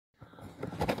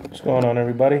What's going on,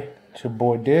 everybody? It's your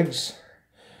boy Diggs.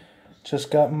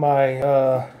 Just got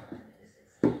my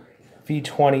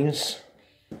V20s.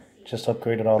 Just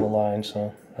upgraded all the lines,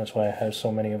 so that's why I have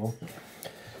so many of them.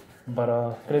 But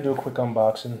gonna do a quick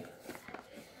unboxing.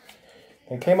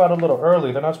 They came out a little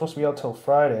early. They're not supposed to be out till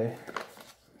Friday.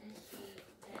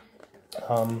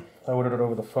 I ordered it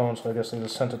over the phone, so I guess they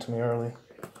just sent it to me early.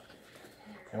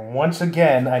 And once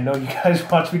again, I know you guys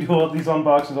watch me do all these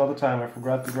unboxings all the time. I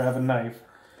forgot to grab a knife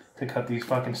to cut these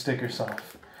fucking stickers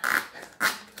off.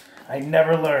 I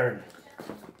never learn.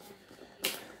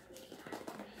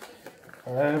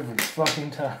 Every fucking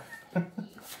time.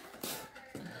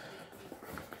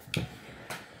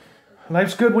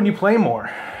 Life's good when you play more.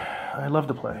 I love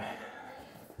to play.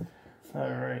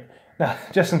 Alright. Now,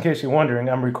 just in case you're wondering,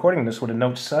 I'm recording this with a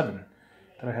Note 7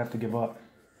 that I have to give up.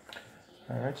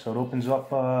 Alright, so it opens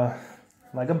up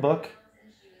like a book.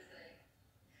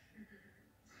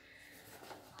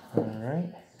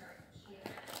 Alright.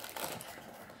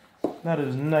 Not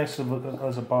as nice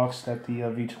as a box that the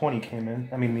V20 came in.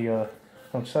 I mean, the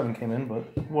Note 7 came in,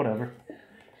 but whatever.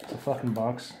 It's a fucking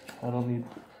box. I don't need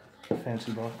a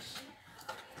fancy box.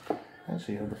 I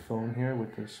see you have the phone here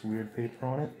with this weird paper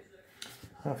on it.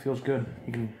 Oh, it feels good.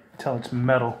 You can tell it's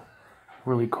metal.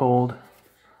 Really cold.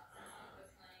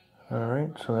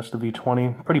 Alright, so that's the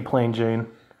V20. Pretty plain Jane.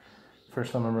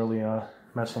 First time I'm really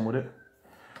messing with it.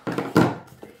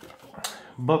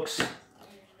 Books.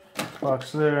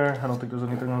 Box there. I don't think there's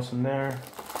anything else in there.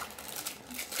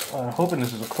 Hoping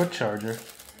this is a quick charger.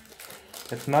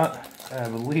 If not, I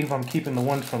believe I'm keeping the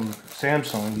one from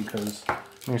Samsung because I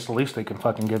mean, it's the least they can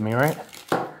fucking give me, right?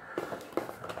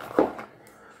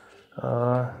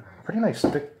 Pretty nice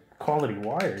thick quality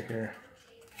wire here.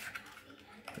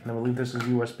 And I believe this is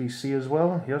USB-C as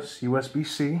well. Yes,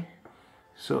 USB-C.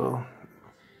 So,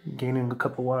 gaining a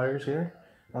couple wires here.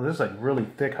 Now this is like really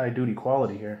thick, high-duty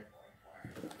quality here.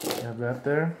 You have that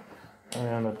there.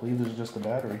 And I believe this is just the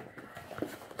battery.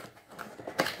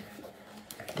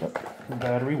 Yep, the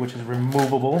battery, which is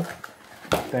removable.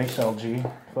 Thanks, LG.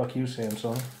 Fuck you,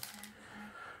 Samsung.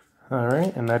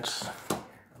 Alright, and that's...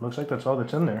 looks like that's all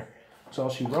that's in there. That's all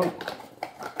she wrote.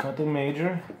 Nothing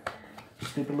major.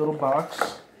 Stupid little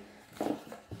box.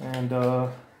 And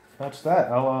that's that.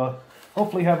 I'll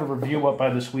hopefully have a review up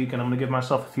by this week, and I'm going to give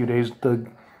myself a few days to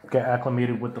get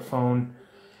acclimated with the phone,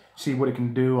 see what it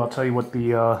can do. I'll tell you what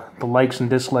the likes and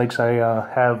dislikes I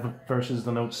have versus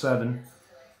the Note 7,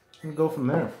 and go from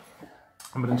there.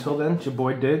 But until then, it's your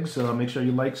boy Diggs. Make sure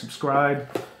you like, subscribe,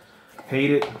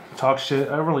 hate it, talk shit.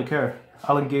 I don't really care.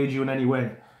 I'll engage you in any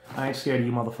way. I ain't scared of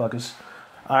you motherfuckers.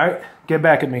 Alright, get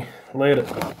back at me. Later.